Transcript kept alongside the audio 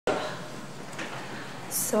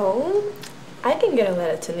So, I can get a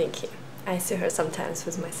letter to Nikki. I see her sometimes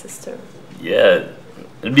with my sister. Yeah,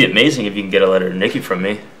 it'd be amazing if you can get a letter to Nikki from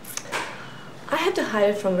me. I have to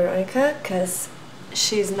hide it from Veronica because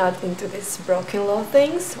she's not into these broken law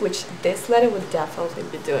things, which this letter would definitely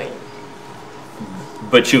be doing.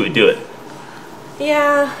 But you would do it.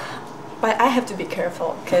 Yeah, but I have to be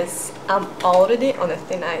careful because I'm already on a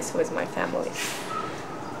thin ice with my family.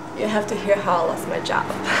 You have to hear how I lost my job.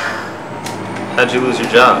 How'd you lose your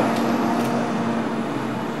job?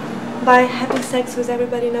 By having sex with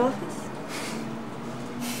everybody in the office.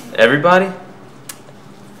 Everybody?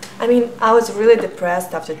 I mean, I was really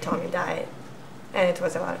depressed after Tommy died, and it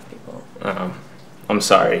was a lot of people. I'm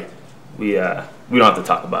sorry. We don't have to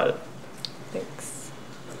talk about it. Thanks.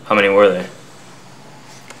 How many were there?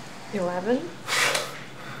 11?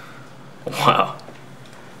 Wow.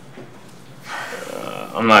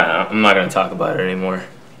 I'm not gonna talk about it anymore.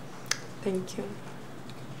 Thank you.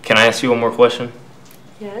 Can I ask you one more question?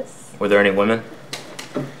 Yes? Were there any women?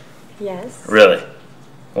 Yes. Really?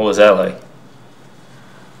 What was that like?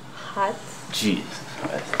 Hot. Jeez.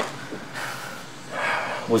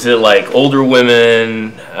 Was it like older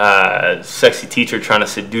women, sexy teacher trying to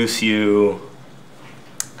seduce you?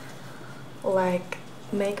 Like,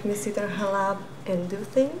 make me sit on her lap and do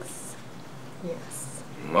things? Yes.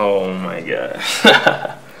 Oh my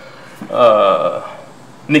god.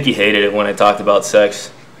 Nikki hated it when I talked about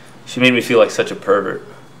sex. She made me feel like such a pervert.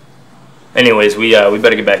 Anyways, we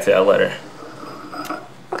better get back to that letter.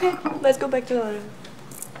 Okay, let's go back to the letter.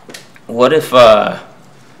 What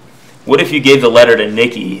if you gave the letter to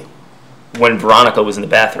Nikki when Veronica was in the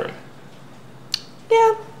bathroom?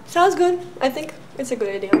 Yeah, sounds good. I think it's a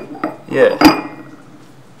good idea. Yeah.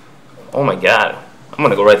 Oh my god. I'm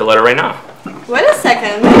gonna go write the letter right now. Wait a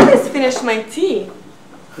second. Let me just finish my tea.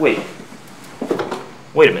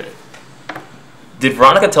 Wait a minute. Did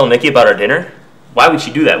Veronica tell Nikki about our dinner? Why would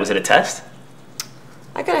she do that? Was it a test?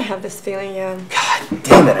 I kind of have this feeling, yeah. God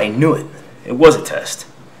damn it, I knew it. It was a test.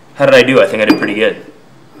 How did I do? I think I did pretty good.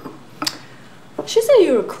 She said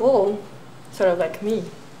you were cool. Sort of like me.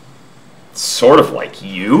 Sort of like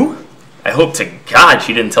you? I hope to God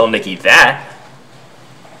she didn't tell Nikki that.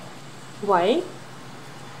 Why?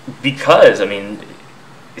 Because, I mean,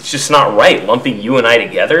 it's just not right. Lumping you and I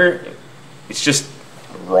together, it's just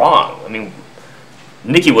wrong. I mean,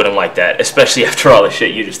 Nikki wouldn't like that, especially after all the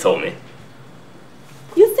shit you just told me.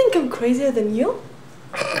 You think I'm crazier than you?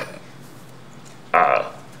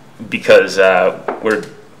 Because we're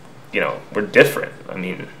different. I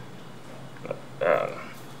mean,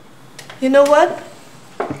 You know what?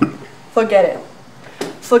 Forget it.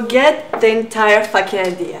 Forget the entire fucking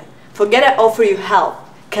idea. Forget I offer you help.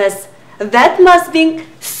 Cause that must be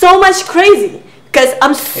so much crazy. Cause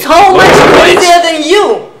I'm so much crazier than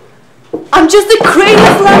you. I'm just the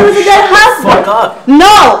craziest one with a dead husband. Fuck up.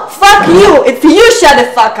 No, fuck you. If you shut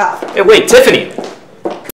the fuck up. Hey, wait, Tiffany.